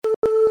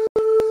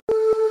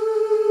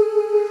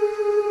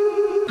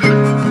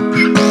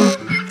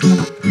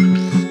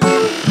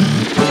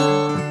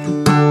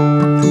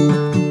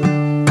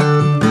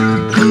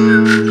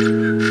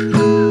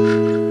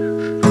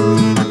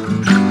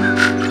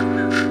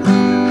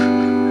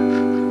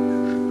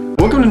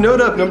Welcome to Node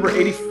Up number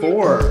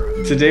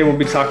 84. Today we'll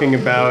be talking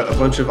about a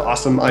bunch of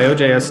awesome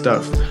IOJS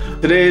stuff.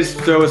 Today's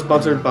show is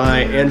sponsored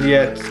by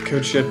Andiet,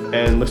 CodeShip,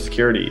 and Lift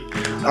Security.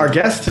 Our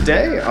guests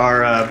today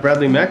are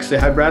Bradley Meck. Say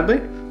hi, Bradley.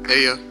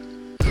 Hey, ya.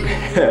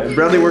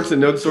 Bradley works at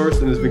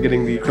NodeSource and has been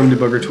getting the Chrome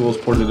debugger tools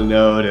ported to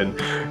Node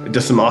and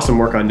does some awesome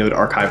work on Node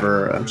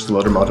Archiver, which is a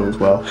loader module as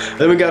well.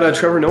 Then we got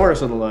Trevor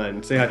Norris on the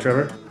line. Say hi,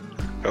 Trevor.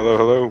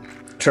 Hello.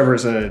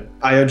 Trevor's an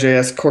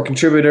IOJS core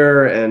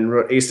contributor and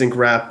wrote async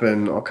wrap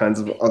and all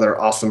kinds of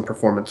other awesome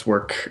performance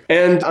work.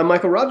 And I'm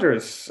Michael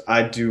Rogers.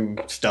 I do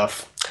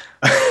stuff.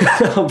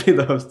 I'll be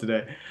the host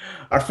today.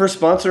 Our first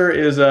sponsor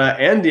is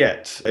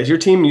Andiet. Is your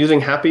team using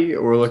Happy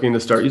or looking to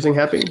start using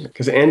Happy?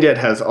 Because Andiet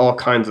has all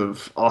kinds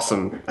of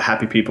awesome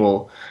Happy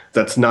people.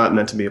 That's not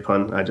meant to be a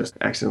pun. I just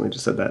accidentally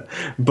just said that.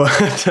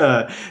 But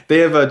they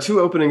have 2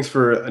 openings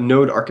for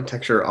node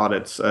architecture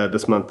audits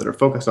this month that are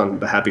focused on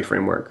the Happy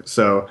framework.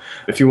 So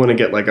if you want to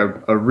get like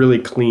a really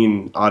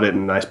clean audit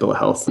and a nice bill of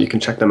health, you can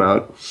check them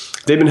out.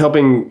 They've been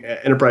helping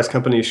enterprise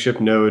companies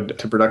ship Node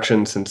to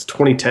production since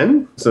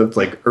 2010. So it's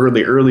like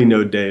early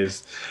Node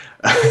days.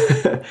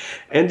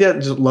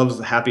 Andiet just loves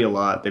Happy a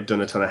lot. They've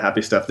done a ton of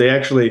Happy stuff. They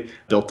actually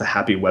built a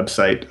Happy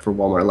website for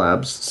Walmart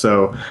Labs.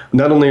 So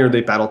not only are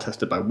they battle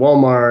tested by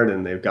Walmart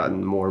and they've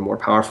gotten more and more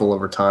powerful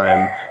over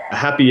time,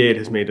 Happy 8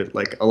 has made it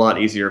like a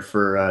lot easier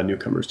for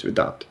newcomers to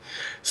adopt.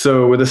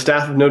 So with a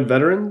staff of Node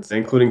veterans,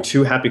 including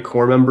 2 Happy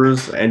core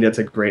members, Andiet's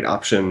a great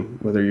option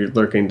whether you're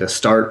looking to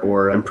start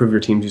or improve your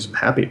team's use of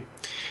Happy.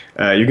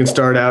 You can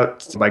start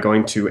out by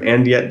going to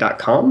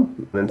andiet.com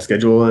and then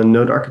schedule a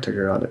Node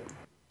architecture audit.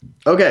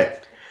 Okay,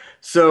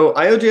 so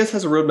IOJS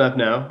has a roadmap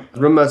now. The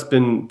roadmap's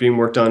been being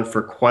worked on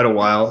for quite a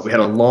while. We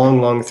had a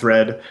long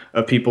thread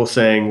of people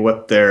saying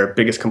what their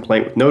biggest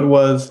complaint with Node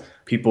was.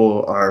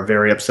 People are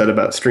very upset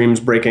about streams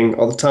breaking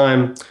all the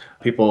time.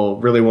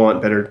 People really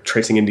want better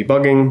tracing and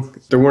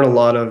debugging. There weren't a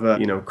lot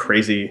of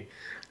crazy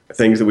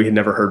things that we had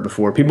never heard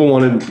before. People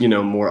wanted,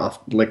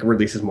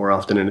 releases more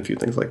often and a few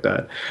things like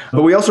that.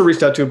 But we also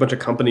reached out to a bunch of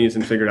companies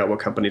and figured out what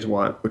companies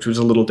want, which was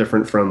a little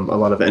different from a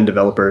lot of end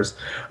developers.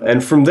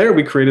 And from there,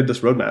 we created this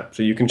roadmap.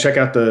 So you can check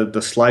out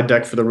the slide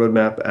deck for the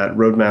roadmap at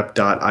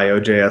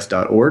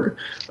roadmap.iojs.org,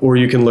 or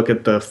you can look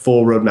at the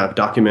full roadmap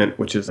document,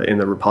 which is in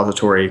the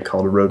repository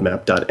called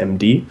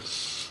roadmap.md.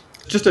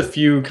 Just a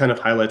few kind of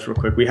highlights real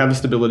quick. We have a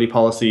stability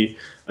policy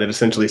that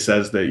essentially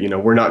says that,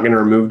 we're not going to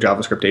remove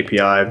JavaScript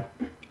API,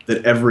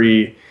 that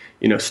every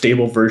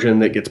stable version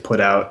that gets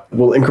put out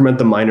will increment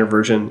the minor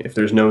version if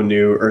there's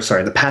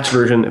the patch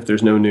version if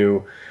there's no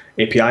new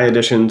API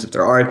additions. If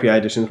there are API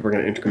additions, we're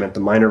going to increment the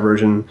minor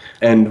version,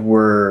 and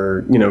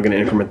we're going to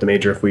increment the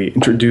major if we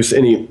introduce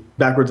any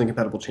backwards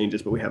incompatible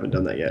changes, but we haven't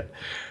done that yet.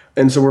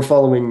 And so we're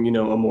following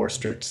a more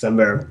strict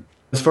SEMVer.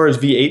 As far as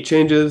V8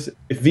 changes,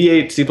 if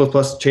V8 C++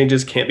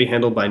 changes can't be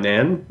handled by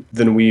NAN,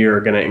 then we are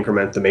going to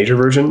increment the major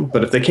version.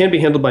 But if they can't be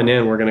handled by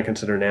NAN, we're going to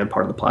consider NAN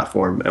part of the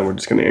platform, and we're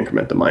just going to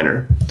increment the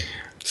minor.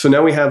 So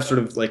now we have sort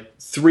of like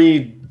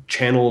 3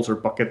 channels or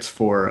buckets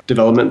for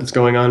development that's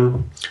going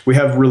on. We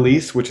have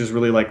release, which is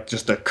really like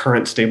just the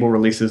current stable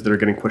releases that are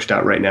getting pushed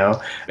out right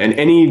now. And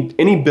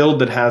any build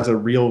that has a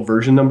real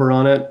version number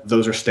on it,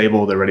 those are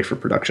stable, they're ready for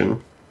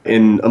production.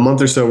 In a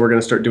month or so, we're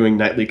going to start doing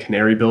nightly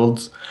Canary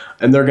builds,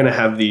 and they're going to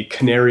have the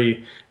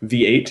Canary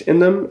V8 in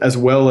them, as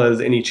well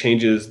as any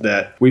changes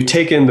that we've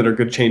taken that are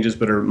good changes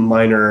but are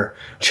minor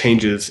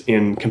changes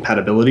in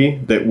compatibility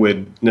that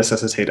would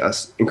necessitate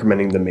us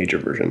incrementing the major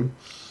version.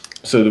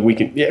 So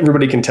that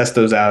everybody can test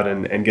those out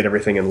and get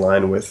everything in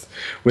line with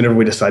whenever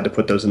we decide to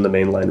put those in the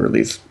mainline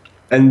release.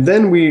 And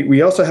then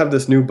we also have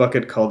this new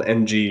bucket called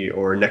NG,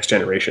 or Next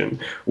Generation,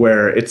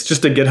 where it's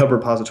just a GitHub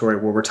repository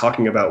where we're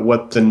talking about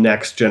what the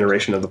next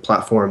generation of the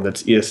platform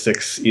that's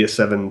ES6,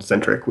 ES7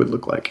 centric would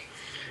look like.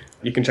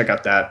 You can check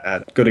out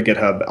that go to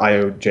GitHub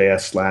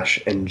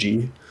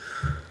iojs/ng.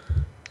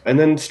 And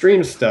then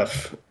streams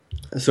stuff.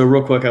 So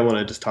real quick, I want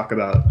to just talk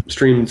about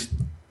streams.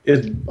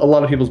 Is a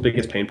lot of people's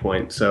biggest pain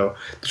point. So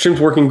the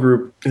Streams Working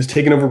Group has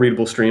taken over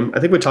Readable Stream.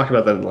 I think we talked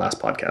about that in the last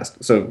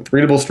podcast. So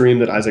Readable Stream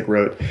that Isaac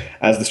wrote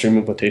as the stream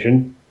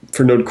implementation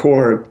for Node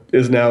Core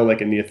is now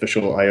like in the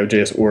official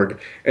IOJS org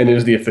and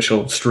is the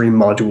official stream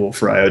module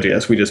for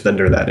IOJS. We just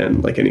vendor that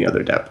in like any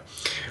other dep.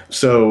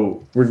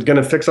 So we're going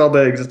to fix all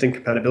the existing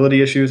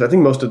compatibility issues. I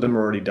think most of them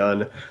are already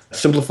done.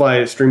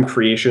 Simplify stream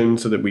creation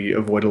so that we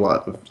avoid a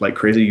lot of like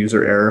crazy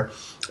user error.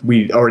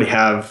 We already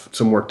have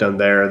some work done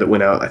there that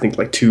went out, I think,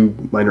 like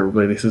 2 minor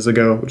releases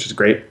ago, which is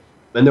great.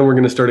 And then we're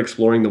going to start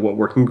exploring the What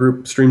Working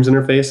Group streams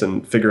interface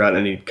and figure out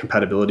any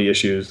compatibility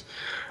issues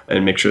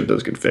and make sure that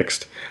those get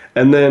fixed.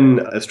 And then,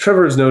 as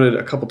Trevor has noted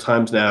a couple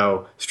times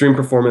now, stream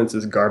performance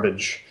is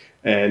garbage,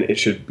 and it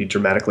should be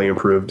dramatically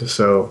improved.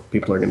 So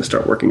people are going to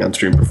start working on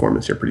stream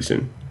performance here pretty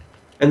soon.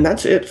 And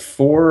that's it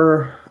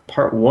for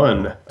part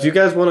 1. Do you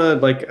guys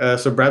want to,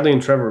 so Bradley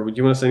and Trevor, would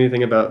you want to say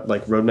anything about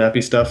like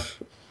roadmappy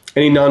stuff?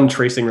 Any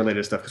non-tracing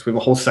related stuff? Because we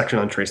have a whole section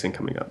on tracing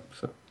coming up.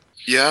 So.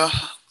 Yeah,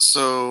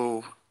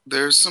 so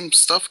there's some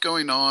stuff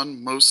going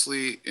on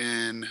mostly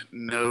in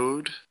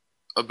Node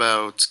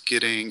about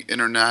getting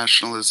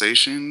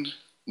internationalization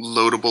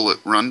loadable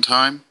at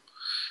runtime.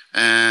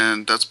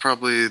 And that's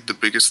probably the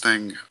biggest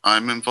thing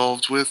I'm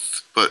involved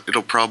with, but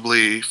it'll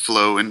probably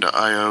flow into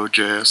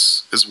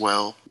IO.js as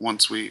well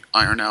once we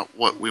iron out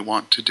what we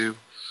want to do.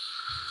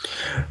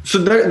 So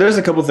there's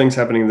a couple things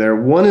happening there.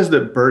 One is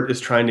that Bert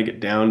is trying to get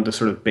down the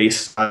sort of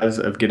base size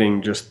of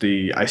getting just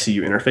the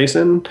ICU interface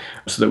in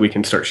so that we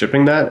can start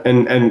shipping that.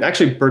 And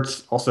actually,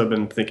 Bert's also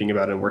been thinking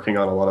about and working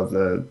on a lot of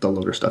the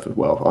loader stuff as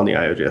well on the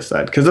IOJS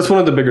side. Because that's one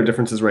of the bigger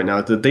differences right now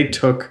is that they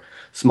took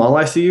small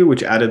ICU,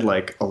 which added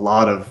like a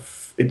lot of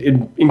it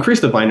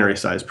increased the binary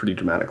size pretty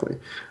dramatically.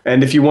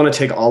 And if you want to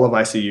take all of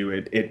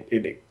ICU,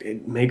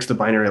 it makes the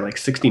binary like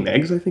 60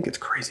 megs. I think it's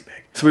crazy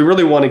big. So we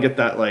really want to get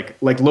that like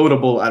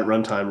loadable at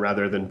runtime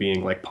rather than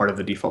being like part of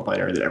the default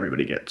binary that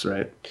everybody gets,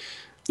 right?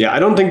 Yeah, I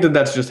don't think that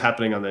that's just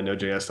happening on the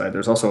Node.js side.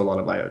 There's also a lot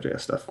of IO.js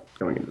stuff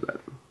going into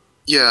that.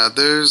 Yeah,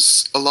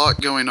 there's a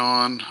lot going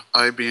on.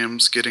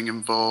 IBM's getting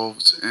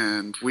involved,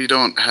 and we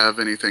don't have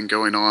anything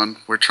going on.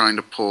 We're trying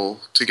to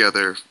pull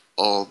together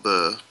all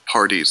the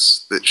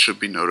parties that should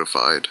be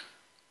notified.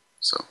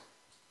 So,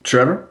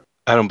 Trevor?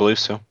 I don't believe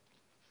so.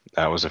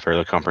 That was a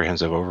fairly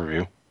comprehensive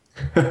overview.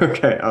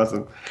 Okay,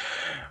 awesome.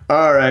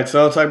 All right,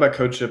 so I'll talk about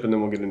CodeShip and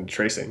then we'll get into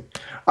tracing.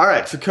 All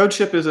right, so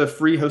CodeShip is a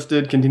free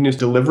hosted continuous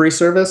delivery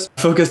service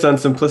focused on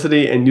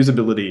simplicity and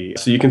usability.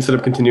 So you can set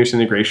up continuous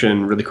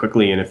integration really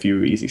quickly in a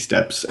few easy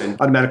steps and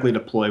automatically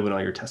deploy when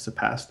all your tests have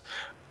passed.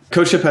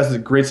 CodeShip has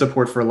great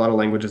support for a lot of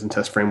languages and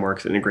test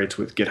frameworks. It integrates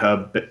with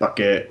GitHub,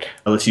 Bitbucket. It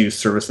lets you use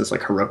services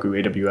like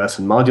Heroku, AWS,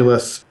 and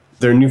Modulus.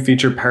 Their new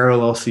feature,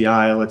 Parallel CI,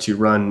 lets you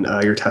run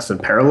your tests in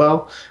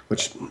parallel,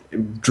 which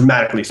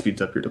dramatically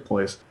speeds up your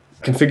deploys.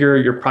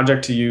 Configure your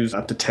project to use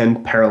up to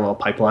 10 parallel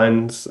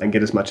pipelines and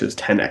get as much as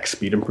 10x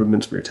speed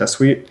improvements for your test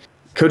suite.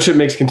 CodeShip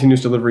makes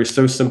continuous delivery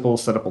so simple,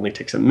 setup only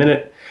takes a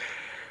minute.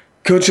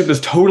 CodeShip is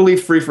totally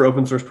free for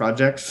open source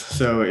projects.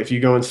 So if you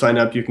go and sign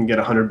up, you can get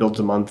 100 builds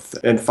a month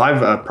and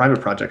 5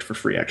 private projects for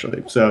free,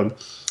 actually. So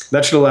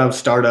that should allow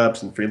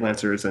startups and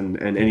freelancers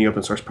and any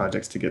open source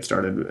projects to get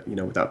started,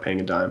 without paying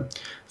a dime.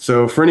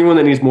 So for anyone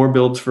that needs more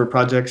builds for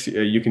projects,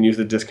 you can use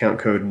the discount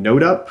code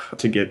NODEUP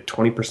to get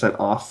 20%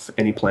 off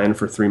any plan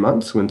for 3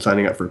 months when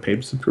signing up for a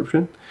paid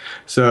subscription.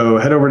 So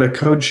head over to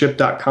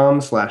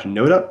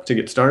codeship.com/NODEUP to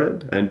get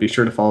started, and be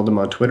sure to follow them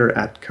on Twitter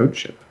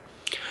 @CodeShip.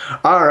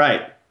 All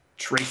right.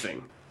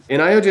 Tracing. In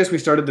IOJS, we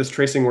started this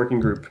tracing working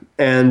group,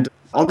 and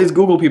all these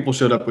Google people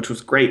showed up, which was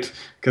great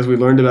because we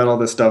learned about all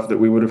this stuff that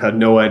we would have had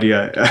no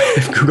idea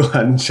if Google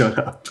hadn't shown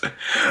up.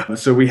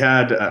 So we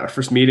had our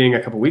first meeting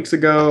a couple weeks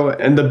ago,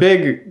 and the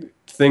big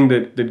thing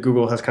that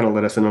Google has kind of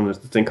let us in on is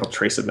the thing called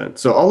Trace Event.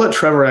 So I'll let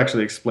Trevor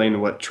actually explain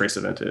what Trace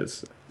Event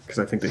is, because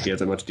I think that he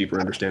has a much deeper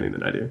understanding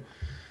than I do.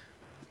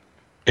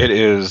 It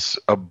is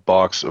a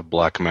box of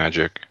black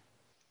magic.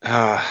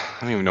 I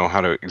don't even know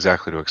how to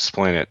exactly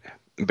explain it.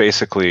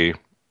 Basically,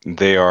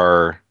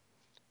 they're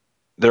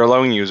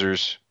allowing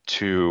users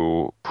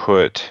to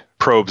put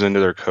probes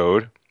into their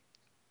code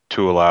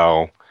to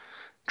allow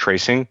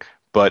tracing,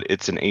 but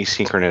it's an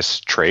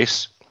asynchronous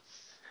trace.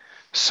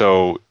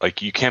 So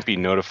like you can't be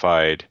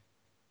notified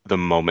the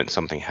moment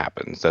something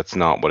happens. That's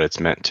not what it's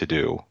meant to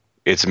do.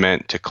 It's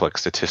meant to collect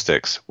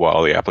statistics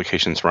while the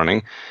application's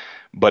running,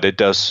 but it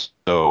does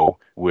so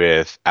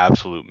with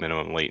absolute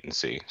minimum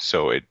latency.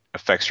 So it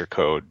affects your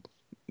code,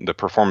 the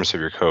performance of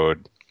your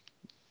code,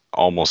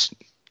 almost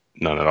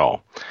none at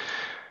all.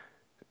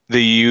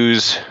 They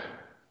use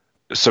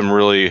some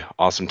really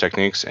awesome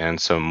techniques and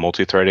some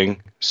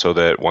multi-threading so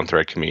that one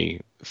thread can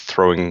be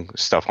throwing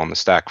stuff on the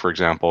stack, for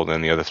example,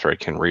 then the other thread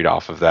can read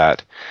off of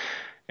that.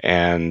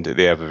 And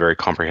they have a very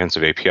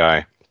comprehensive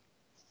API,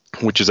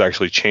 which is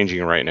actually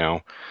changing right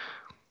now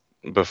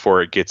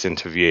before it gets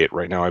into V8.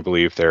 Right now, I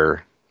believe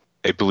they're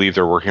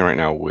working right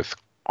now with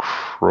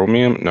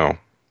Chromium. No.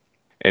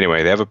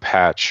 Anyway, they have a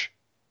patch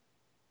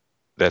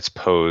that's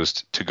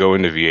posed to go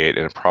into V8,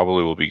 and it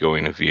probably will be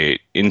going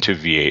into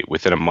V8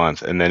 within a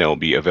month, and then it will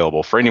be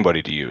available for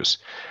anybody to use.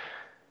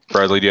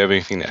 Bradley, do you have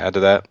anything to add to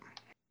that?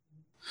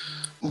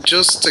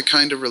 Just to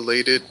kind of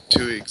relate it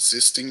to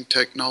existing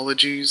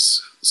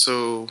technologies.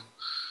 So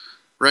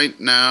right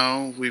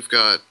now we've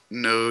got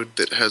Node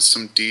that has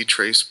some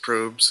dtrace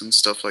probes and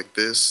stuff like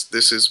this.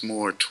 This is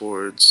more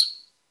towards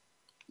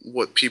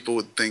what people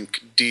would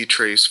think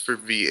dtrace for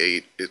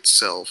V8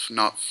 itself,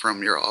 not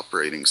from your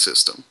operating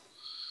system.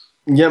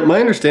 Yeah, my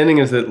understanding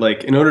is that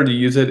like in order to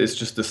use it, it's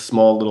just a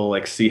small little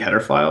like C header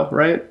file,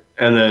 right?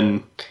 And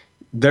then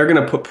they're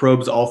going to put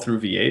probes all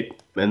through V8,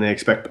 and they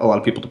expect a lot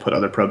of people to put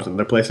other probes in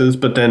other places.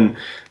 But then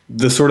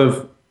the sort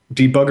of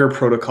debugger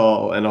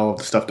protocol and all of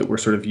the stuff that we're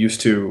sort of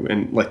used to,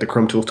 and like the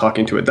Chrome tools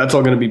talking to it, that's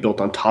all going to be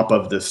built on top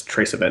of this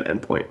trace event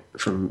endpoint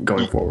from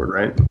going forward,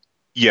 right?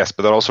 Yes,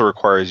 but that also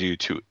requires you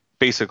to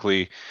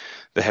basically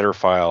the header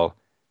file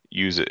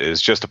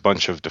is just a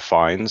bunch of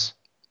defines,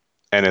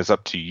 and it's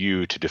up to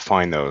you to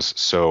define those.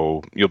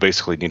 So you'll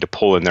basically need to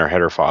pull in their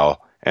header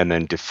file and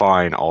then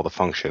define all the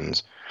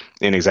functions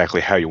in exactly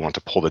how you want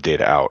to pull the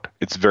data out.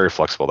 It's very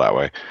flexible that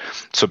way.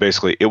 So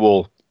basically it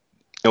will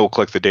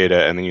collect the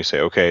data, and then you say,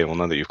 okay, well,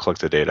 now that you've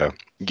collected the data,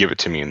 give it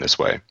to me in this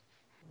way.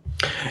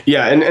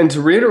 Yeah, and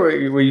to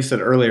reiterate what you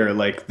said earlier,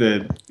 like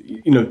the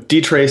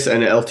dtrace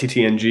and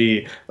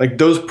LTTNG, like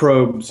those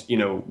probes,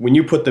 when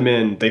you put them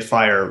in, they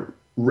fire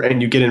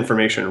and you get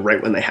information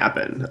right when they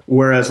happen.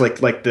 Whereas like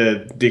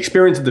the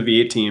experience of the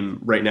V8 team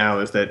right now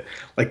is that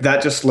like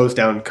that just slows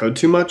down code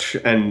too much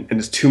and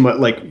it's too much,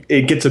 like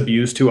it gets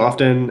abused too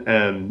often,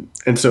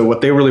 and so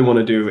what they really want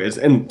to do is,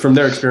 and from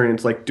their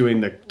experience like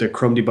doing the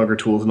Chrome debugger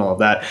tools and all of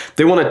that,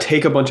 they want to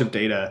take a bunch of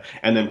data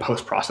and then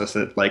post process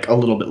it like a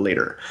little bit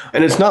later.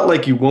 And it's not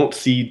like you won't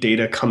see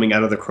data coming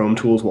out of the Chrome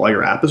tools while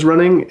your app is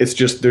running. It's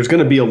just there's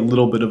going to be a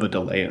little bit of a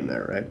delay in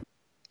there, right?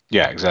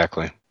 Yeah,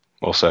 exactly.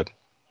 Well said.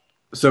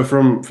 So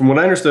from what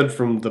I understood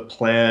from the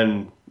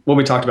plan, what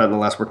we talked about in the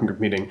last working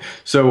group meeting,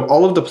 so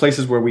all of the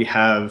places where we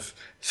have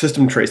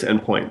system trace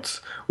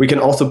endpoints, we can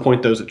also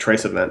point those at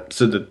trace event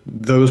so that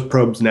those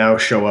probes now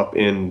show up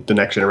in the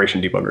next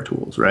generation debugger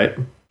tools, right?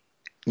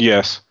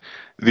 Yes.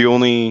 The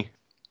only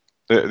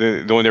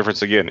the only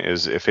difference again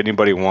is if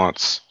anybody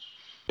wants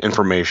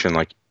information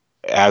like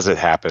as it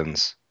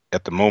happens,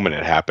 at the moment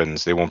it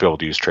happens, they won't be able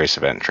to use trace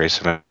event. Trace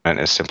event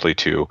is simply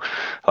to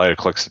allow you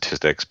to collect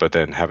statistics, but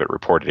then have it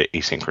reported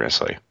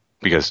asynchronously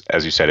because,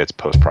 as you said, it's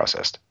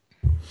post-processed.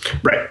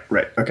 Right.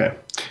 Okay.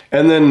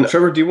 And then,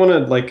 Trevor, do you want to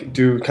like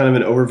do kind of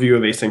an overview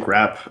of async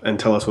wrap and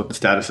tell us what the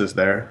status is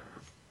there?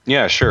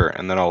 Yeah, sure.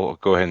 And then I'll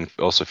go ahead and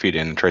also feed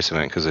in trace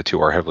event because the two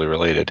are heavily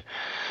related.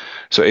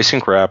 So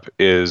async wrap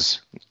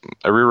is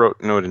I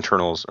rewrote node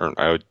internals or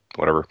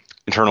whatever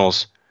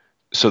internals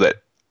so that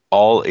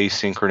all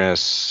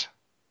asynchronous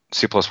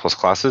C++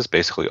 classes,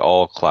 basically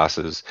all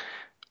classes,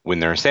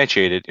 when they're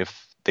instantiated,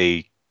 if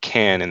they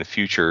can in the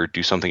future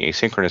do something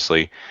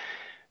asynchronously,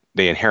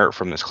 they inherit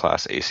from this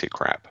class async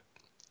wrap.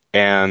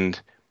 And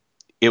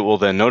it will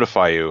then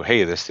notify you,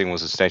 hey, this thing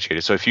was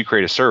instantiated. So if you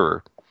create a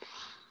server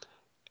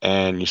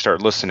and you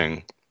start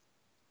listening,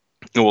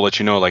 it will let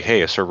you know, like,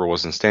 hey, a server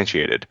was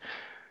instantiated.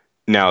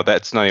 Now,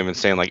 that's not even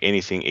saying like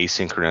anything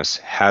asynchronous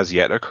has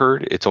yet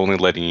occurred. It's only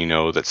letting you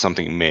know that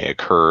something may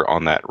occur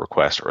on that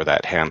request or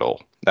that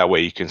handle. That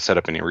way you can set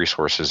up any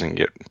resources and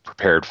get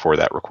prepared for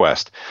that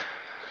request.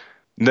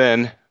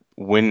 Then,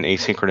 when a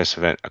synchronous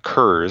event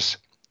occurs,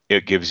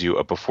 it gives you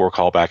a before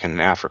callback and an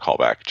after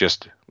callback.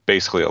 Just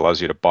basically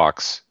allows you to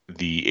box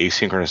the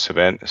asynchronous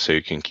event so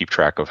you can keep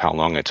track of how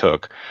long it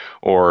took,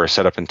 or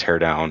set up and tear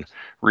down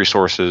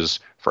resources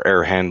for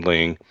error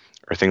handling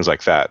or things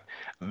like that.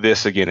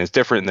 This, again, is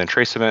different than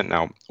trace event.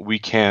 Now, we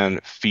can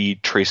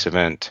feed trace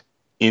event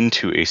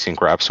into async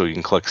wrap so we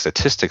can collect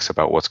statistics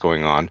about what's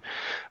going on,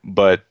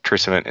 but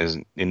trace event is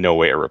in no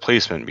way a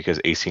replacement because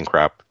async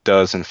wrap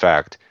does, in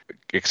fact,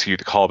 execute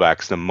the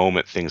callbacks the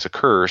moment things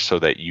occur so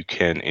that you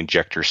can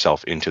inject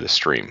yourself into the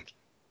stream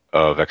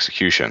of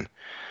execution.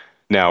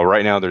 Now,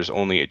 right now, there's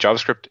only a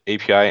JavaScript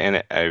API,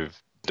 and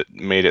I've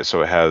made it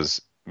so it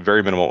has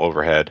very minimal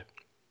overhead,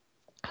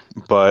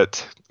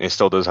 but it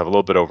still does have a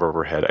little bit of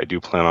overhead. I do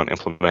plan on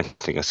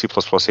implementing a C++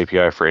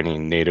 API for any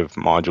native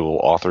module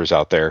authors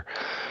out there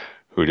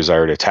who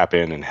desire to tap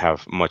in and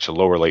have much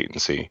lower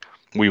latency.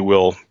 We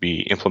will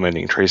be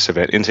implementing trace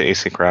event into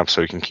async wrap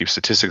so we can keep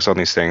statistics on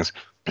these things.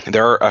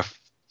 There are a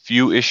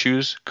few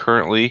issues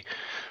currently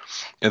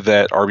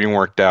that are being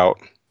worked out.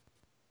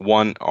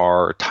 One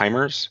are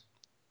timers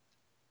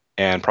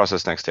and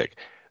process next tick.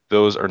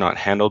 Those are not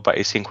handled by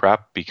async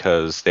wrap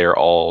because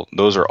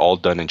those are all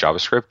done in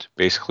JavaScript.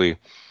 Basically,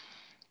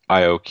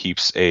 IO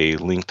keeps a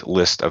linked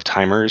list of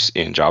timers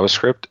in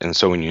JavaScript, and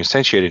so when you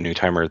instantiate a new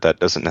timer,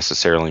 that doesn't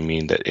necessarily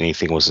mean that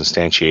anything was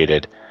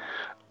instantiated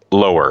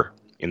lower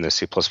in the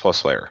C++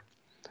 layer,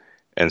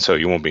 and so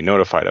you won't be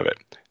notified of it.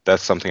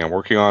 That's something I'm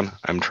working on.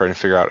 I'm trying to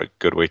figure out a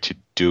good way to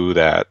do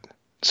that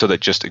so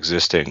that just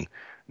existing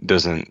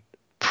doesn't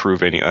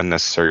prove any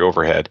unnecessary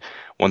overhead.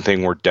 One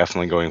thing we're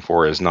definitely going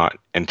for is not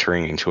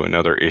entering into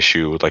another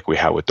issue like we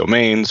have with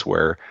domains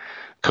where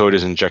code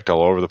is injected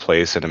all over the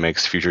place and it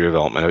makes future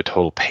development a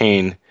total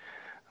pain.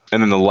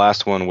 And then the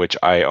last one, which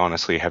I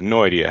honestly have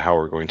no idea how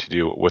we're going to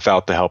do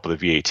without the help of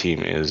the V8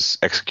 team, is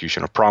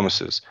execution of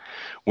promises.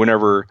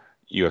 Whenever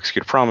you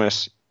execute a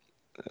promise,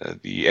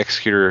 the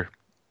executor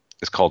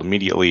is called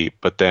immediately,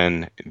 but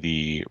then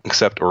the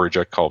accept or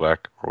reject callback,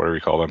 or whatever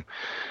you call them,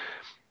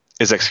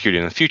 is executed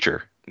in the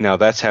future. Now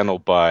that's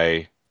handled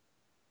by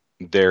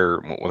what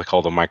they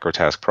call the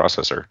microtask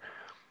processor.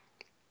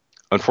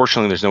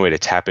 Unfortunately, there's no way to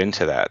tap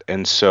into that.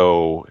 And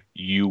so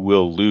you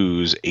will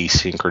lose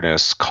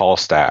asynchronous call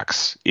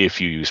stacks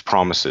if you use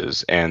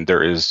promises. And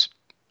there is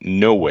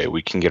no way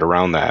we can get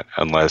around that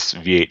unless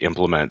V8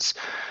 implements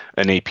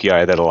an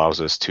API that allows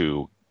us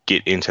to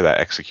get into that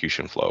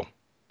execution flow.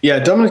 Yeah,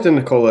 Dominic De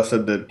Nicola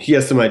said that he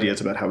has some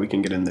ideas about how we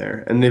can get in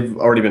there. And they've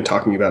already been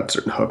talking about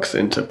certain hooks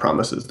into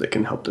promises that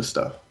can help this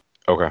stuff.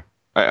 Okay.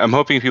 I'm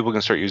hoping people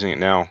can start using it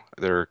now.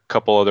 There are a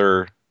couple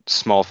other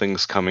small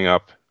things coming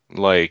up,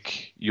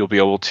 like you'll be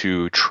able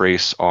to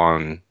trace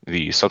on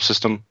the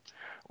subsystem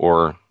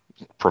or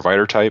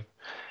provider type.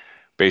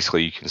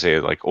 Basically, you can say,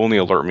 like, only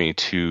alert me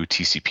to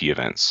TCP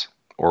events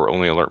or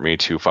only alert me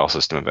to file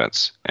system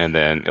events. And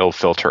then it'll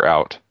filter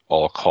out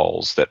all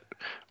calls that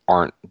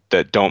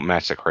that don't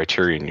match the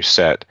criterion you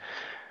set.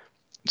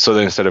 So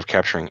then instead of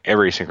capturing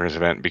every asynchronous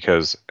event,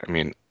 because I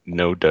mean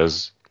Node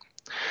does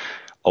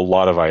a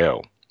lot of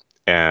I/O,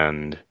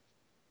 and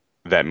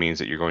that means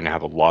that you're going to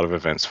have a lot of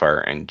events fire,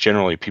 and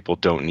generally people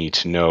don't need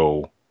to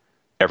know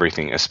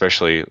everything,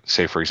 especially,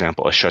 say, for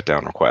example, a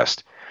shutdown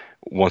request.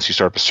 Once you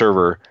start up a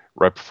server,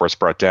 right before it's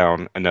brought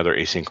down, another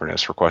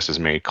asynchronous request is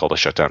made called a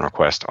shutdown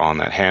request on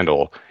that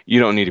handle. You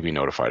don't need to be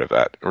notified of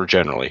that, or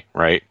generally,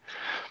 right?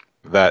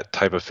 That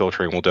type of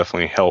filtering will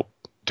definitely help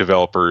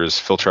developers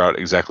filter out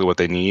exactly what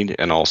they need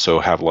and also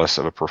have less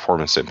of a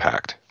performance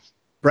impact.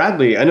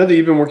 Bradley, I know that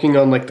you've been working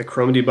on like the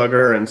Chrome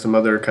debugger and some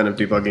other kind of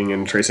debugging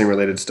and tracing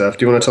related stuff.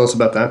 Do you want to tell us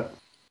about that?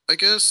 I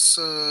guess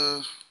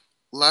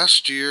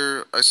last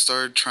year I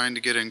started trying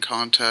to get in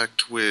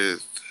contact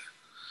with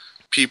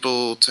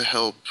people to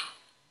help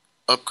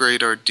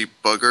upgrade our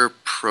debugger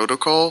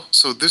protocol.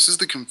 So this is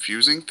the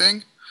confusing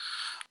thing.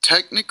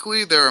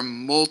 Technically, there are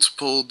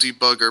multiple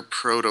debugger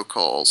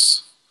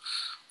protocols.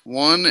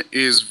 One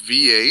is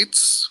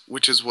V8s,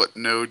 which is what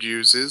Node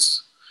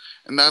uses.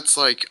 And that's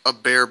like a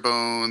bare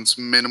bones,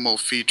 minimal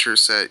feature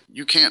set.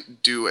 You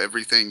can't do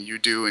everything you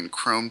do in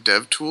Chrome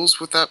DevTools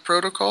with that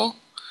protocol.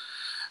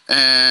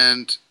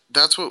 And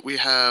that's what we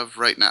have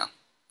right now.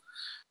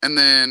 And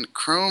then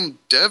Chrome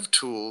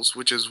DevTools,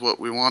 which is what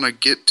we want to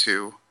get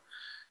to,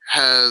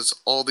 has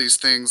all these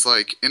things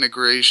like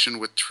integration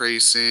with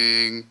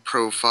tracing,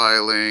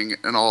 profiling,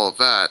 and all of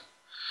that.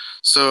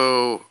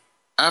 So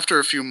after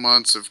a few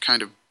months of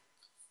kind of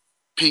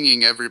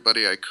pinging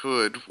everybody I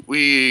could,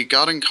 we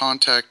got in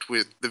contact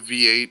with the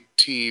V8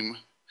 team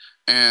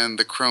and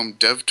the Chrome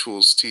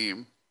DevTools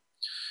team.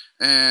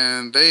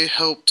 And they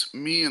helped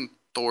me and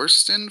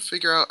Thorsten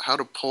figure out how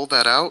to pull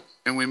that out.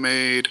 And we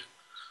made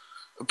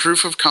a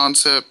proof of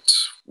concept,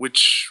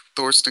 which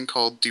Thorsten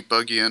called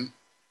Debugium.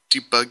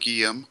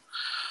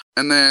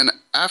 And then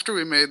after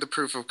we made the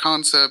proof of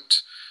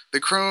concept, the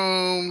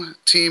Chrome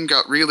team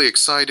got really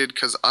excited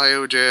because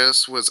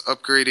IOJS was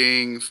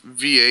upgrading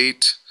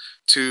V8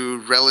 to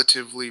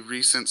relatively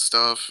recent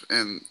stuff,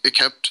 and it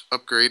kept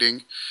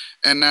upgrading.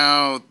 And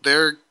now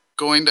they're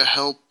going to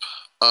help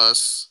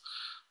us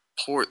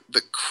port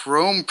the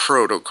Chrome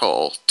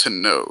protocol to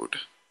Node.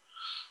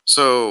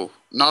 So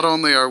not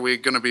only are we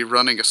going to be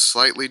running a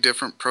slightly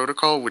different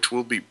protocol, which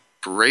will be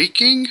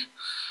breaking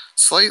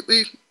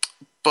slightly,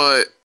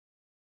 but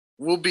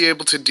we'll be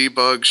able to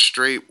debug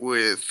straight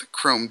with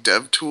Chrome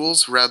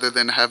DevTools rather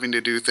than having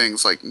to do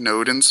things like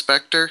Node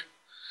Inspector.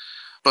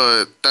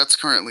 But that's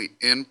currently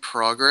in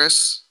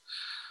progress.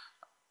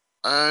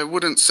 I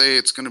wouldn't say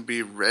it's going to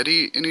be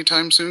ready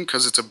anytime soon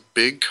because it's a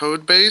big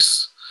code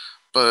base,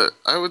 but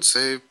I would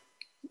say,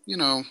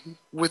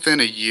 within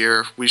a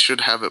year, we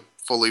should have it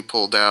fully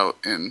pulled out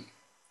and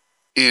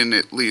in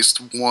at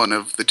least one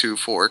of the two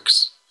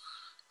forks.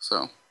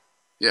 So,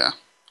 yeah.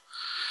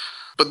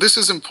 But this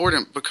is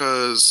important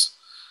because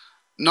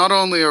not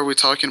only are we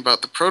talking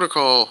about the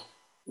protocol,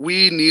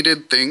 we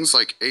needed things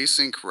like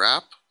async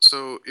wrap.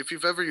 So if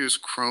you've ever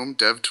used Chrome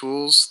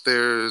DevTools,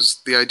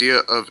 there's the idea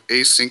of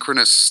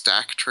asynchronous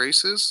stack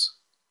traces.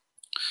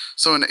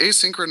 So an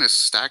asynchronous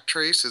stack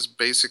trace is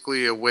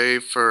basically a way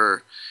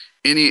for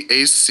any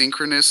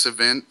asynchronous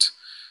event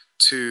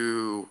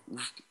to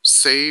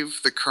save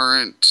the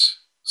current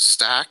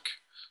stack.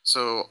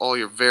 So all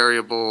your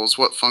variables,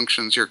 what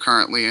functions you're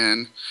currently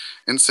in,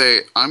 and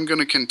say, I'm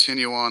going to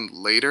continue on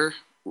later.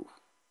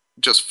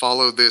 Just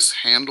follow this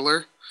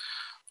handler.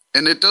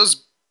 And it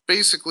does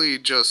basically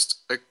just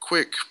a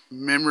quick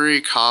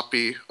memory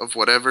copy of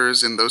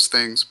whatever's in those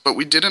things, but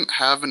we didn't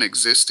have an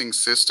existing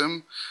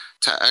system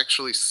to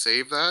actually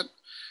save that,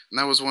 and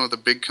that was one of the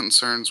big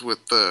concerns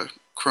with the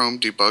Chrome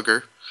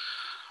debugger.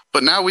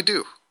 But now we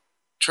do.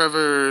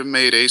 Trevor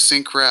made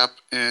async wrap,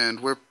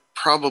 and we're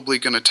probably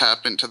going to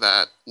tap into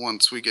that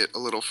once we get a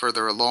little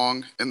further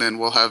along, and then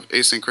we'll have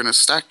asynchronous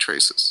stack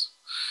traces.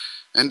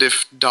 And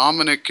if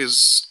Dominic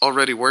is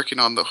already working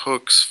on the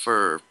hooks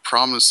for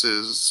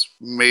promises,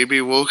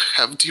 maybe we'll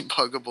have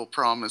debuggable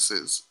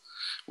promises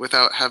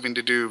without having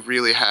to do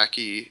really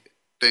hacky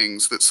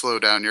things that slow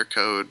down your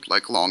code,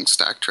 like long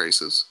stack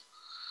traces.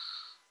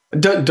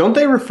 Don't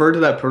they refer to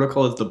that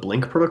protocol as the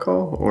Blink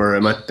protocol, or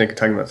am I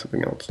talking about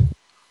something else?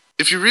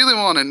 If you really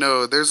want to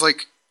know, there's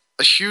like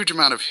a huge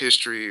amount of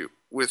history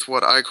with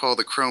what I call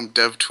the Chrome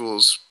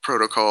DevTools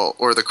protocol,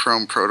 or the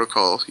Chrome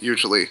protocol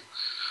usually.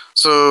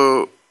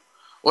 So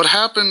what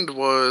happened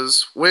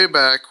was, way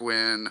back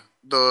when,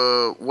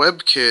 the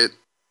WebKit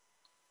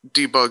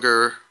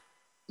debugger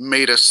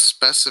made a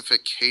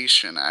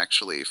specification,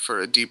 actually, for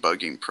a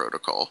debugging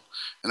protocol,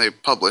 and they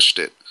published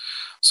it.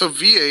 So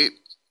V8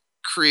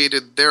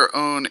 created their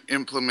own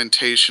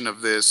implementation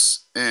of this,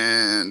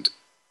 and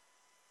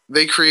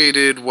they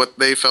created what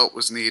they felt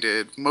was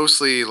needed,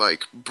 mostly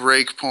like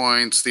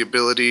breakpoints, the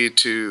ability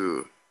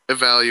to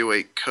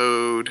evaluate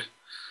code,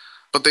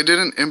 but they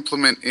didn't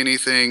implement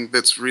anything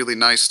that's really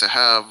nice to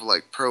have,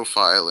 like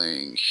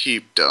profiling,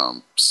 heap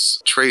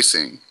dumps,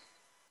 tracing,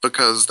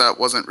 because that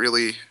wasn't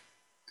really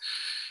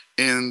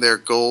in their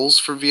goals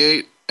for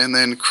V8. And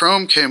then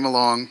Chrome came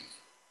along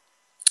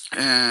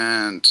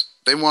and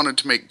they wanted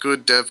to make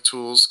good dev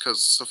tools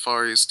because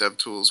Safari's dev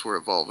tools were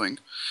evolving.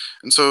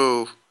 And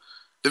so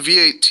the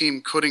V8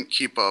 team couldn't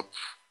keep up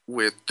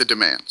with the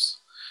demands.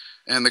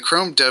 And the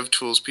Chrome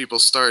DevTools people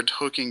started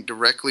hooking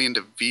directly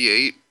into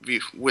V8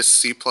 with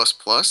C++,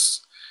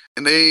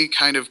 and they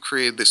kind of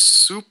created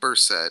this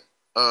superset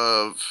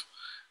of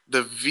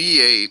the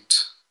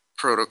V8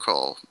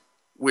 protocol,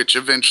 which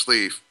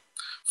eventually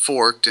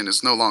forked and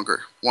is no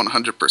longer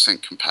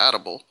 100%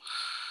 compatible.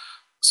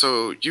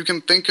 So you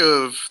can think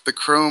of the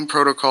Chrome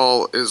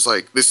protocol as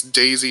like this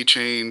daisy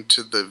chain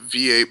to the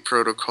V8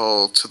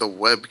 protocol to the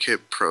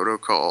WebKit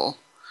protocol.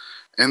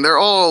 And they're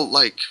all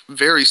like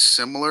very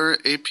similar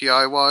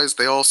API-wise.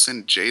 They all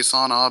send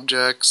JSON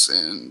objects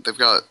and they've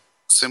got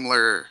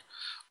similar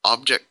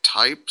object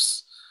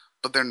types,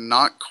 but they're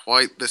not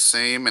quite the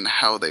same in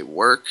how they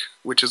work,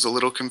 which is a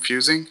little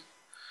confusing.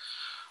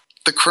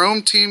 The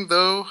Chrome team,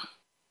 though,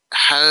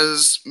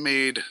 has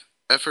made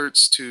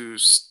efforts to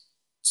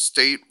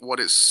state what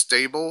is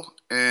stable,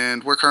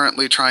 and we're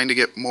currently trying to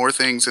get more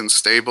things in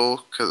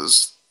stable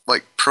because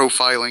like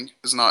profiling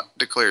is not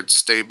declared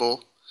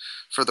stable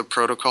for the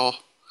protocol,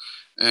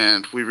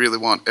 and we really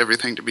want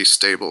everything to be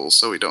stable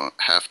so we don't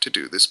have to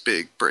do this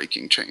big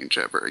breaking change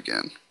ever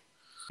again.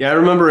 Yeah, I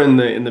remember in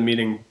the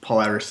meeting, Paul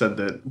Irish said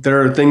that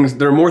there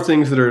are more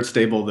things that are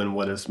stable than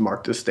what is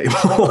marked as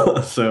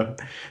stable. So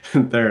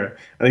I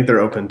think they're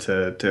open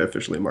to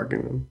officially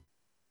marking them.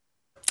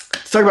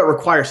 Let's talk about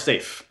Require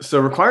Safe.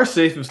 So Require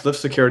Safe is Lyft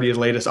Security's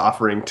latest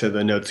offering to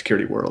the node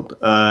security world.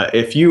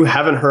 If you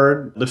haven't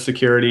heard, Lyft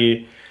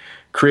Security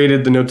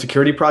created the Node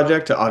Security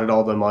Project to audit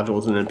all the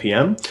modules in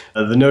NPM.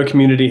 The Node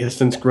community has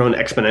since grown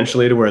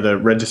exponentially to where the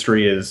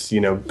registry is,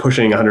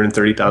 pushing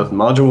 130,000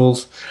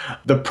 modules.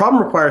 The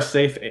problem Require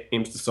Safe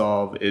aims to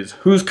solve is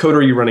whose code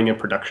are you running in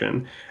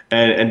production?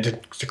 And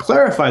to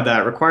clarify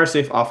that, Require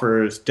Safe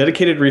offers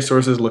dedicated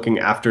resources looking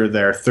after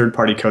their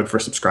third-party code for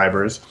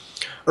subscribers,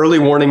 early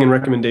warning and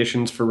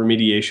recommendations for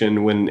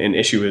remediation when an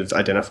issue is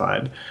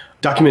identified,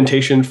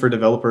 documentation for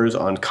developers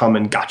on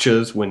common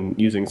gotchas when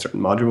using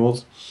certain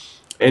modules,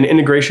 and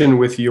integration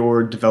with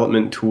your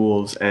development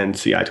tools and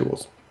CI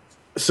tools.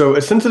 So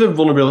as sensitive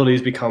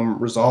vulnerabilities become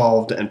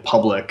resolved and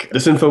public,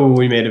 this info will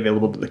be made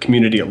available to the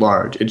community at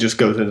large. It just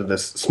goes into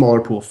this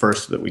smaller pool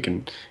first so that we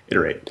can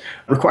iterate.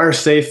 Require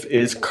Safe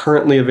is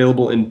currently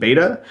available in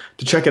beta.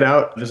 To check it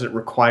out, visit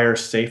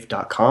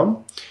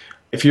requiresafe.com.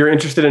 If you're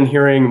interested in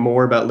hearing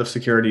more about Lyft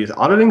Security's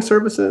auditing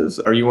services,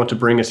 or you want to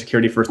bring a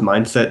security-first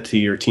mindset to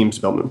your team's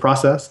development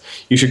process,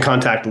 you should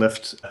contact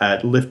Lyft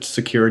at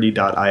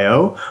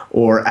lyftsecurity.io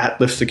or at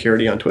Lyft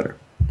Security on Twitter.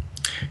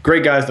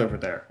 Great guys over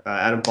there.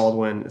 Adam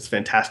Baldwin is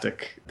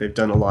fantastic. They've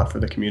done a lot for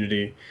the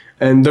community,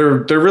 and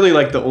they're really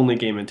like the only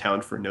game in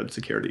town for node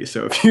security.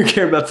 So if you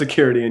care about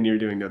security and you're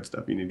doing node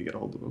stuff, you need to get a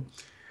hold of them.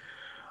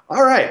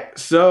 All right,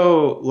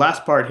 so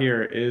last part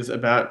here is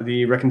about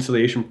the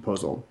reconciliation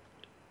proposal.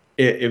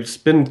 It's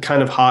been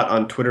kind of hot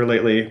on Twitter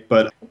lately,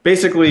 but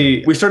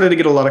basically we started to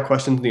get a lot of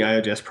questions in the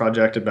IOJS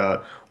project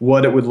about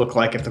what it would look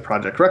like if the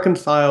project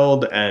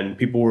reconciled, and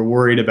people were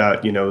worried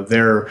about,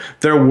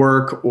 their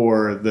work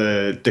or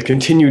the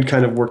continued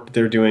kind of work that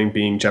they're doing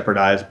being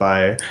jeopardized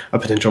by a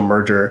potential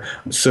merger.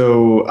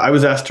 So I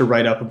was asked to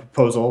write up a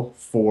proposal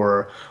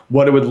for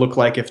what it would look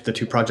like if the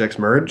two projects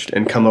merged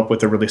and come up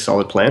with a really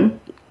solid plan.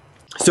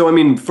 So,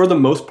 for the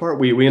most part,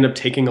 we end up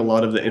taking a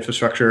lot of the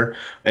infrastructure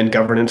and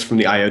governance from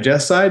the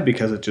IOJS side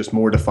because it's just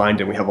more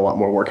defined and we have a lot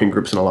more working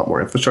groups and a lot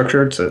more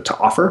infrastructure to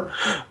offer.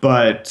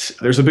 But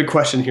there's a big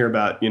question here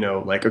about,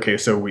 okay,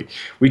 so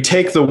we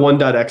take the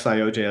 1.x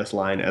IOJS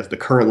line as the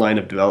current line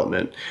of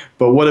development,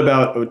 but what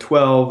about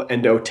O12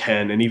 and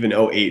O10 and even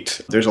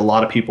O8? There's a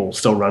lot of people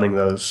still running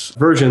those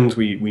versions.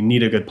 We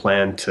need a good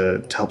plan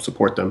to help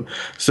support them.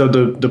 So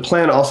the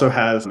plan also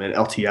has an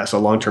LTS, a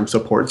long-term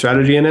support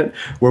strategy in it,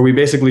 where we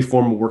basically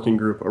form a working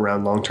group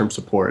around long-term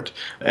support.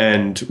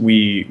 And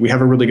we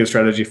have a really good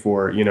strategy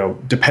for,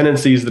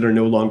 dependencies that are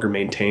no longer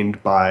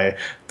maintained by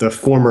the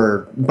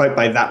former,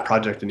 by that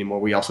project anymore.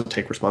 We also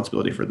take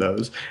responsibility for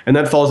those. And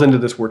that falls into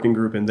this working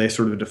group, and they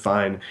sort of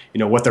define,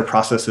 what their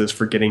process is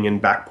for getting in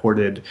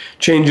backported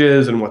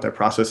changes and what their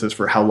process is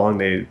for how long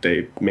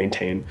they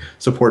maintain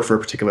support for a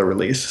particular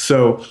release.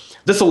 So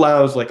this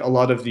allows like a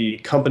lot of the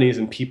companies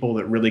and people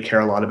that really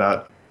care a lot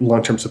about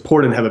long-term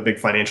support and have a big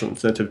financial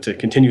incentive to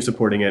continue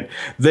supporting it,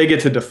 they get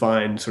to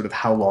define sort of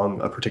how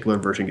long a particular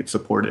version gets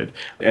supported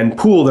and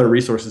pool their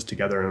resources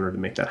together in order to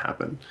make that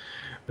happen.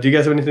 Do you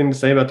guys have anything to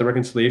say about the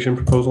reconciliation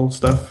proposal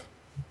stuff?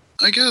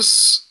 I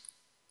guess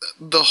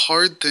the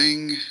hard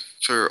thing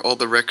for all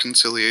the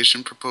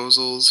reconciliation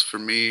proposals for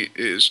me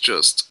is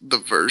just the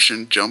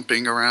version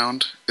jumping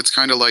around. It's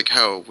kind of like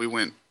how we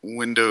went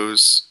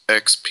Windows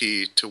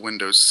XP to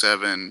Windows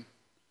 7.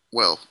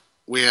 Well,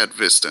 we had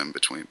Vista in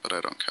between, but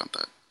I don't count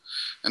that.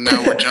 And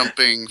now we're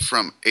jumping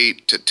from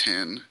 8 to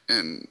 10,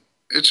 and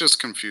it's just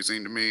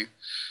confusing to me.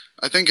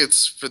 I think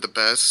it's for the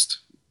best,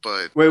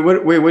 but... Wait,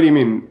 what do you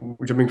mean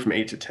we're jumping from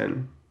 8 to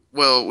 10?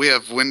 Well, we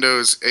have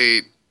Windows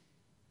 8,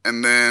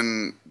 and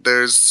then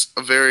there's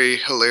a very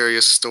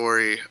hilarious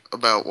story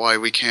about why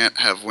we can't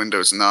have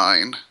Windows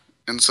 9.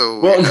 And so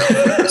we Well,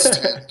 have Windows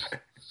 10.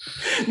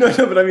 no,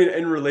 but I mean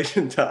in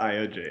relation to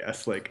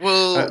IOJS, like,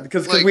 Well,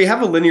 because like, we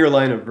have a linear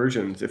line of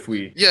versions. If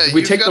we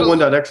you've take the got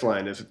 1.x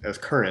line as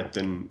current,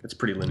 then it's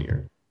pretty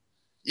linear.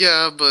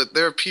 Yeah, but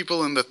there are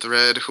people in the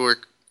thread who are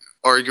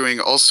arguing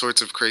all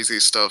sorts of crazy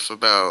stuff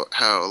about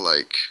how,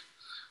 like,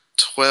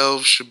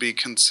 12 should be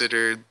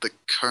considered the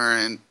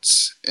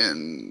current,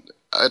 and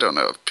I don't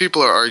know.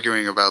 People are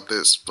arguing about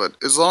this, but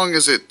as long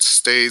as it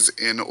stays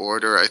in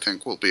order, I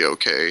think we'll be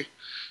okay.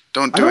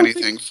 Don't do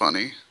anything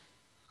funny.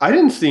 I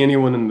didn't see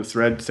anyone in the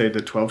thread say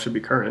that 12 should be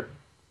current.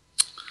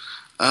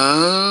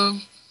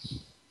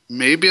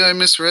 Maybe I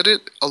misread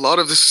it. A lot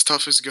of this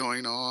stuff is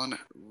going on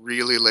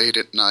really late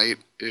at night,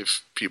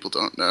 if people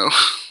don't know.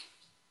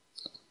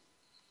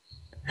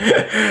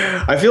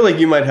 I feel like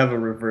you might have a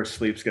reverse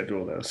sleep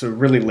schedule though, so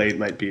really late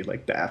might be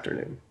like the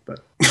afternoon,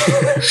 but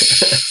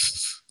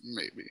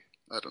Maybe.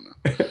 I don't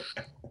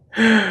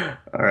know.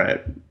 all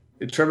right.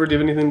 Trevor, do you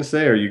have anything to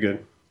say, or are you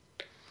good?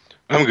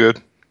 I'm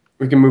good.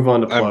 We can move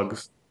on to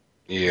plugs.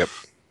 Yep.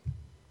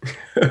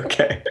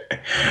 Okay.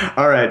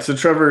 All right. So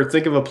Trevor,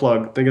 think of a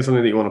plug. Think of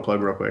something that you want to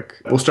plug real quick.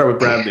 We'll start with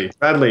Bradley.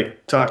 Bradley,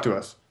 talk to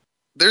us.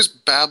 There's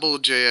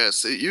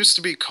Babel.js. It used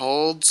to be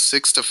called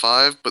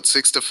 6to5, but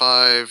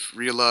 6to5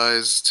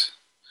 realized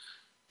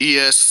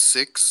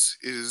ES6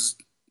 is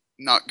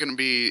not going to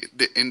be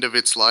the end of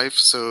its life,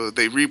 so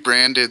they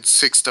rebranded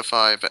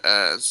 6to5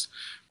 as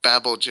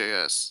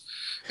Babel.js.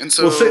 And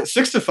so, well,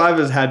 6to5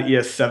 has had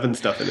ES7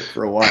 stuff in it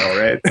for a while,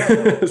 right?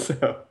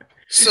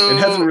 so it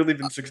hasn't really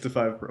been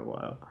 6to5 for a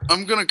while.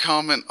 I'm going to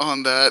comment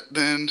on that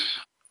then.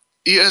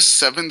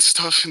 ES7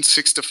 stuff in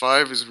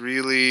 6to5 is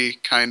really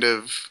kind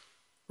of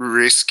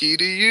risky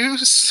to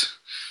use.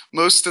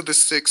 Most of the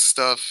 6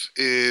 stuff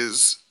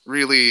is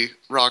really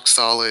rock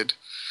solid,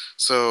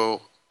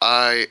 so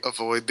I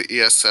avoid the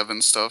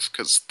ES7 stuff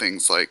because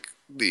things like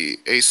the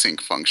async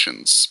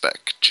function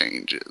spec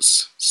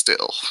changes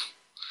still.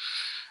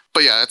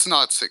 But yeah, it's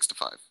not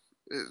 6to5.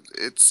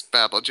 It's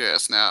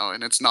Babel.js now,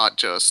 and it's not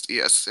just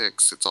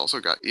ES6. It's also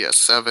got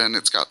ES7.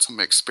 It's got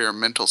some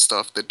experimental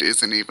stuff that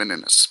isn't even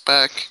in a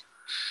spec.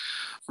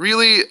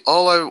 Really,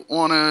 all I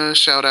want to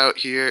shout out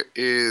here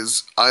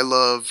is I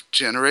love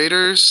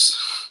generators,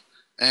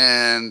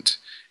 and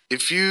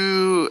if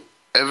you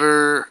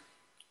ever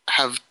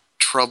have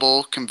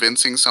trouble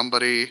convincing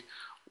somebody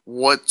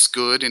what's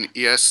good in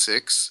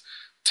ES6,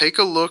 take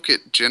a look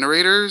at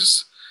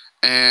generators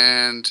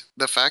and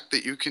the fact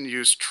that you can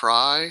use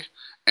try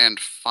and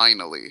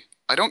finally.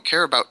 I don't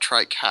care about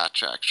try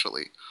catch,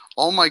 actually.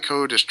 All my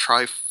code is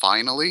try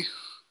finally,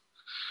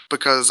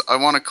 because I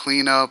want to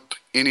clean up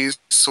any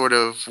sort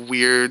of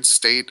weird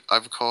state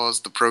I've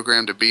caused the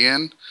program to be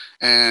in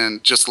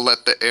and just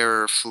let the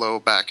error flow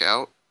back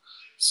out.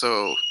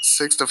 So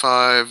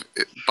 6to5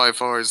 by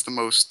far is the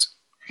most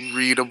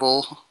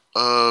readable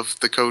of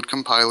the code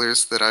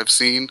compilers that I've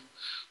seen.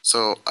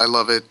 So I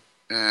love it,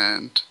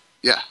 and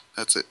yeah,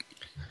 that's it.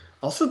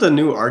 Also, the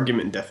new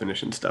argument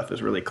definition stuff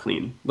is really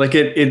clean. Like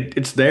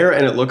it's there,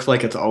 and it looks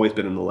like it's always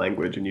been in the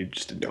language, and you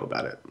just didn't know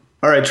about it.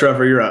 All right,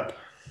 Trevor, you're up.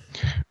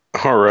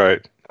 All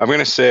right. I'm going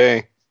to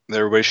say that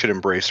everybody should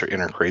embrace their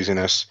inner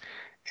craziness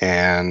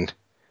and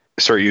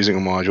start using a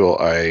module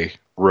I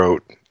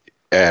wrote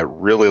at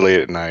really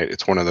late at night.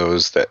 It's one of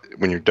those that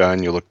when you're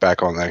done, you look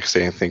back on the next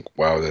day and think,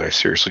 wow, did I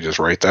seriously just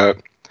write that?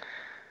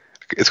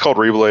 It's called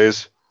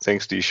Reblaze.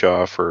 Thanks, D.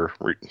 Shaw, for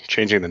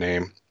changing the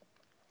name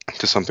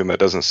to something that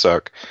doesn't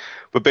suck.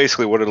 But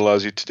basically what it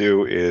allows you to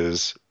do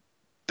is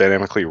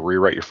dynamically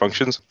rewrite your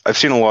functions. I've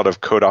seen a lot of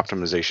code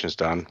optimizations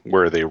done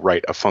where they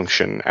write a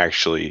function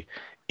actually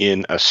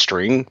in a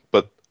string,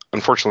 but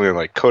unfortunately,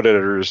 like, code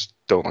editors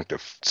don't like to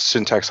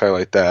syntax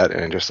highlight that,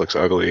 and it just looks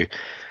ugly.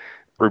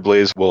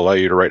 Reblaze will allow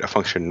you to write a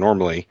function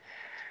normally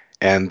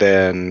and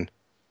then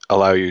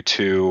allow you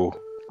to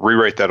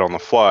rewrite that on the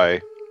fly.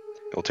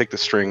 It'll take the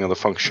string of the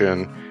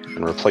function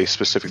and replace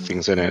specific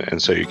things in it,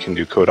 and so you can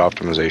do code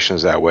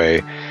optimizations that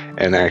way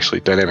and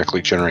actually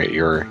dynamically generate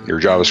your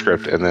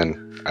JavaScript. And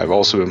then I've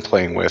also been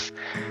playing with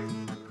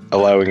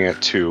allowing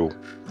it to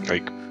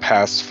like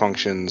pass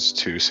functions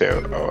to, say,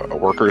 a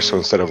worker. So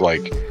instead of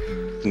like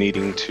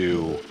needing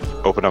to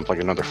open up like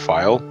another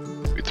file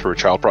through a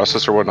child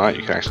process or whatnot,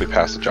 you can actually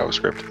pass the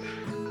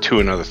JavaScript to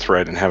another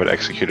thread and have it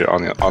executed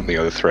on the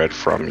other thread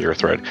from your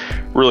thread.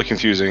 Really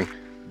confusing,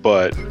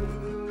 but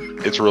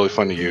it's really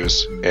fun to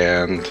use,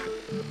 and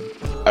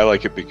I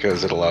like it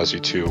because it allows you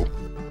to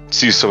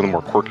see some of the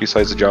more quirky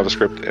sides of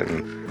JavaScript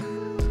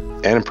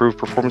and improve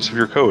performance of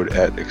your code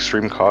at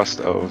extreme cost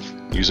of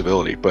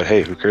usability. But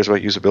hey, who cares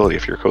about usability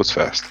if your code's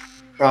fast?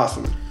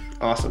 Awesome.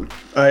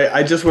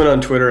 I just went on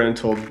Twitter and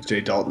told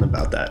Jay Dalton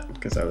about that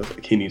because I was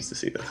like, he needs to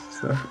see this.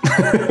 So.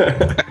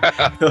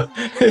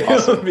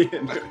 He'll be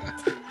into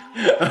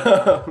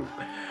it.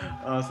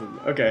 Awesome.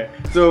 Okay.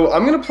 So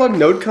I'm going to plug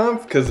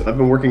NodeConf because I've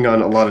been working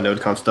on a lot of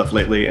NodeConf stuff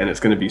lately, and it's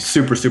going to be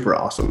super, super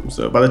awesome.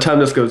 So by the time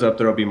this goes up,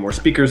 there will be more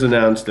speakers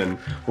announced, and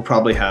we'll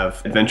probably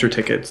have adventure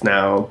tickets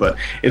now, but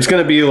it's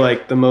going to be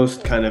like the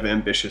most kind of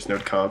ambitious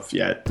NodeConf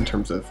yet in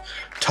terms of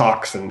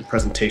talks and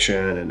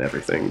presentation and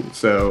everything.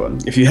 So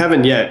if you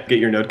haven't yet, get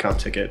your NodeConf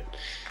ticket.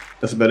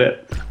 That's about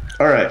it.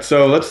 All right.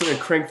 So let's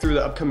crank through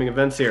the upcoming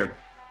events here.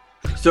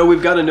 So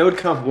we've got a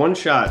NodeConf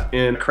one-shot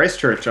in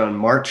Christchurch on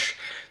March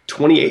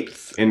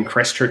 28th in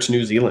Christchurch,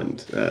 New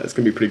Zealand. It's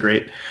going to be pretty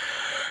great.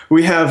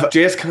 We have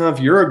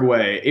JSConf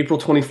Uruguay, April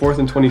 24th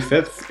and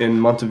 25th in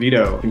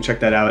Montevideo. You can check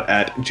that out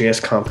at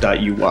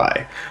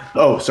jsconf.uy.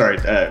 Oh, sorry.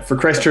 For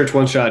Christchurch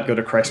one shot, go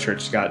to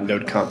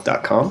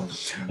christchurch.nodeconf.com.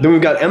 Then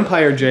we've got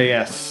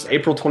Empire.js,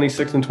 April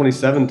 26th and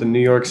 27th in New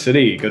York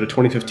City. Go to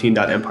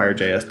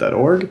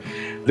 2015.empirejs.org.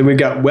 Then we've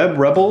got Web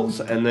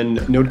Rebels and then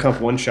NodeConf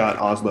one shot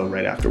Oslo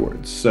right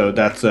afterwards. So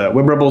that's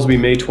Web Rebels will be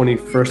May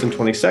 21st and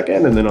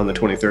 22nd, and then on the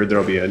 23rd there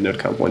will be a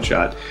NodeConf one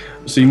shot.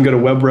 So you can go to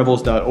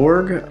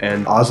webrebels.org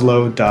and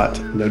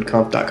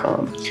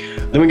oslo.nodeconf.com.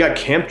 Then we got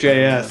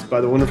Camp.js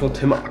by the wonderful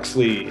Tim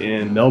Oxley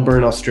in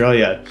Melbourne,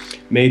 Australia,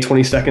 May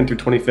 22nd through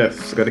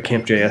 25th. So go to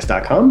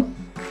campjs.com.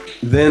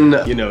 Then,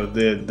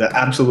 the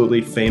absolutely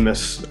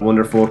famous,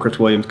 wonderful Chris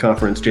Williams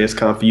conference,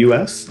 JSConf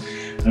US,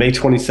 May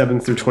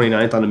 27th through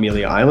 29th on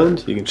Amelia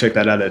Island. You can check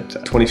that out at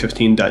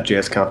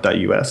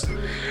 2015.jsconf.us.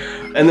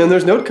 And then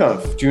there's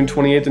NodeConf, June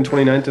 28th and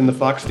 29th in the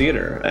Fox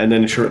Theater. And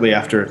then shortly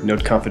after,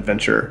 NodeConf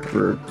Adventure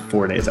for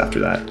 4 days after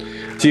that.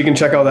 So you can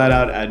check all that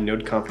out at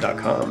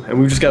nodeconf.com. And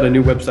we've just got a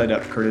new website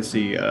up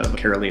courtesy of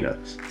Carolina.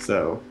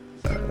 So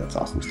that's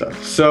awesome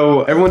stuff.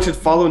 So everyone should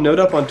follow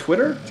NodeUp on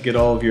Twitter to get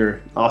all of your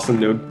awesome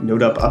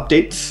NodeUp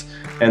updates.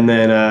 And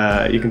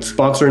then you can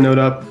sponsor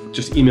NodeUp.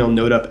 Just email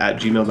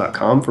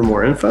nodeup@gmail.com for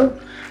more info.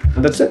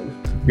 And that's it.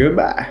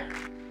 Goodbye.